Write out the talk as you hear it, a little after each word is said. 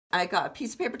I got a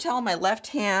piece of paper towel in my left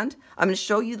hand. I'm going to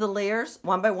show you the layers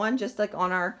one by one, just like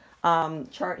on our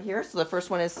chart here. So the first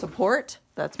one is support.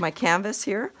 That's my canvas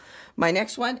here. My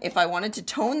next one, if I wanted to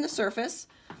tone the surface,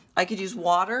 I could use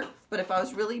water. But if I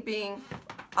was really being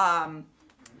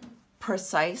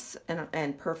precise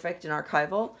and perfect and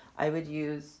archival, I would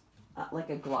use like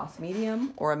a gloss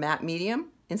medium or a matte medium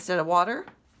instead of water.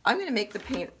 I'm going to make the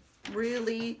paint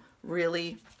really,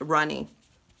 really runny.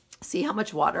 See how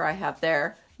much water I have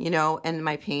there, you know, and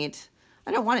my paint.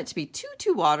 I don't want it to be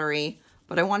too watery,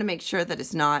 but I want to make sure that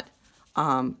it's not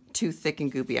too thick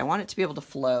and goopy. I want it to be able to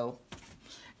flow.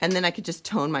 And then I could just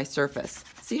tone my surface.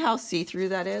 See how see-through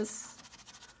that is?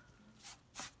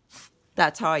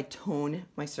 That's how I tone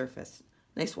my surface.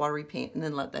 Nice watery paint, and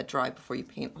then let that dry before you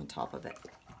paint on top of it.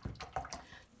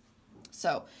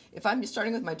 So if I'm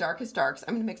starting with my darkest darks,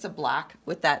 I'm going to mix a black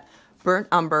with that burnt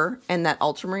umber and that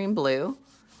ultramarine blue.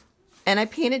 And I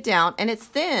paint it down, and it's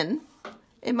thin.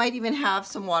 It might even have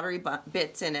some watery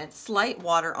bits in it. Slight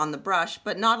water on the brush,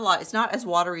 but not a lot. It's not as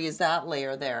watery as that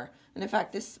layer there. And in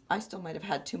fact, this, I still might have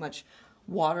had too much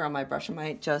water on my brush. I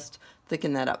might just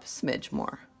thicken that up a smidge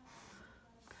more.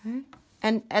 Okay.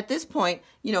 And at this point,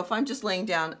 you know, if I'm just laying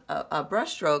down a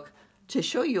brush stroke to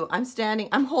show you,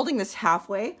 I'm holding this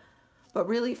halfway, but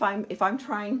really if I'm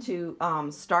trying to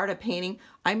start a painting,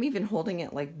 I'm even holding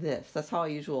it like this. That's how I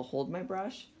usually hold my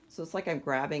brush. So it's like I'm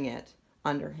grabbing it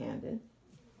underhanded,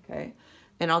 okay?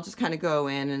 And I'll just kind of go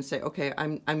in and say, okay,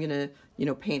 I'm gonna, you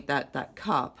know, paint that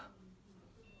cup.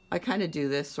 I kind of do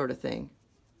this sort of thing.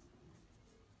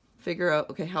 Figure out,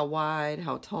 okay, how wide,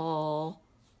 how tall,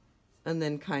 and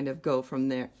then kind of go from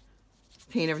there.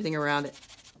 Paint everything around it,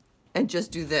 and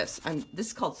just do this. This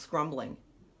is called scrumbling.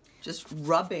 Just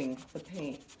rubbing the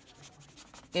paint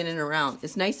in and around.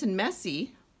 It's nice and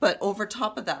messy, but over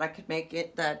top of that, I could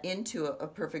make that into a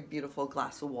perfect, beautiful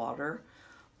glass of water.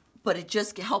 But it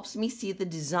just helps me see the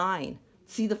design,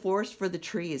 see the forest for the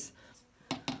trees.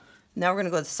 Now we're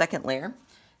gonna go to the second layer.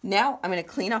 Now I'm gonna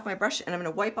clean off my brush, and I'm gonna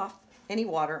wipe off any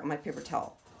water on my paper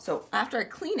towel. So after I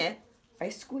clean it, I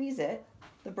squeeze it,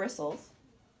 the bristles,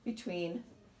 between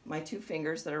my two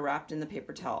fingers that are wrapped in the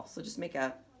paper towel. So just make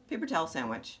a paper towel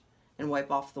sandwich and wipe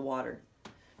off the water.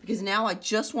 Because now I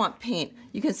just want paint.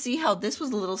 You can see how this was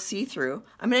a little see-through.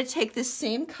 I'm going to take this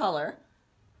same color.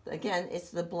 Again, it's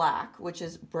the black, which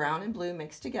is brown and blue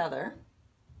mixed together.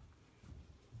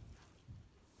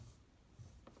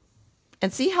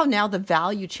 And see how now the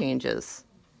value changes.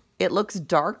 It looks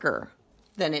darker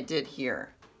than it did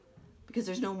here because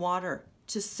there's no water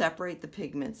to separate the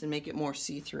pigments and make it more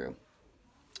see-through.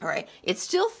 All right, it's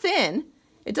still thin.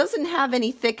 It doesn't have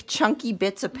any thick, chunky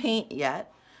bits of paint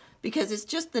yet because it's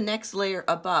just the next layer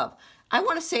above. I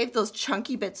want to save those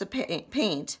chunky bits of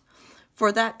paint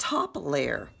for that top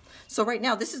layer. So right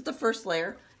now, this is the first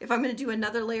layer. If I'm going to do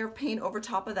another layer of paint over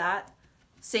top of that,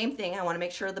 same thing. I want to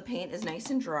make sure the paint is nice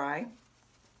and dry.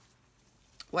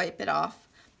 Wipe it off.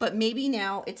 But maybe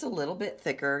now it's a little bit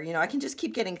thicker. You know, I can just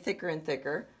keep getting thicker and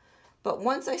thicker. But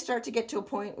once I start to get to a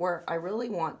point where I really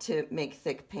want to make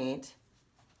thick paint,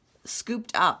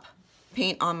 scooped up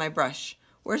paint on my brush.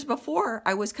 Whereas before,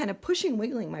 I was kind of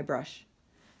wiggling my brush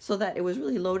so that it was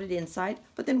really loaded inside,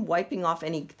 but then wiping off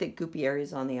any thick, goopy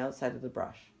areas on the outside of the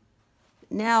brush.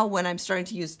 Now, when I'm starting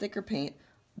to use thicker paint,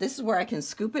 this is where I can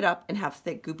scoop it up and have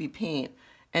thick, goopy paint.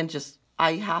 And just,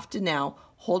 I have to now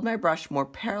hold my brush more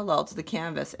parallel to the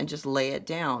canvas and just lay it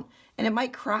down. And it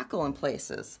might crackle in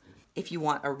places. If you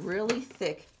want a really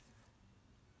thick,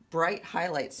 bright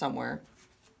highlight somewhere,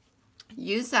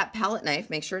 use that palette knife.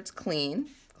 Make sure it's clean.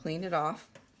 Clean it off.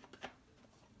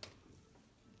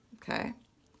 Okay.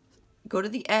 Go to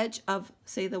the edge of,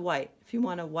 say, the white. If you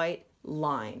want a white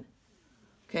line.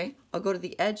 Okay. I'll go to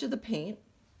the edge of the paint.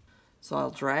 So I'll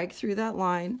drag through that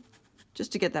line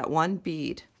just to get that one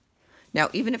bead. Now,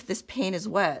 even if this paint is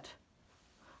wet,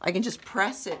 I can just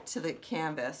press it to the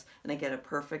canvas and I get a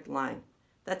perfect line.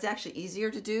 That's actually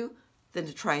easier to do than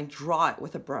to try and draw it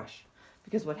with a brush.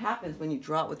 Because what happens when you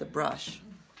draw it with a brush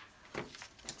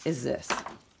is this.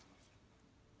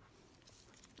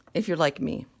 If you're like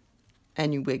me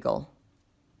and you wiggle.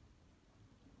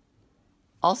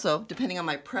 Also, depending on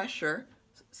my pressure,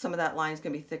 some of that line is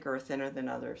going to be thicker or thinner than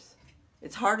others.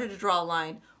 It's harder to draw a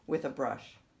line with a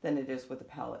brush than it is with a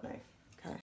palette knife.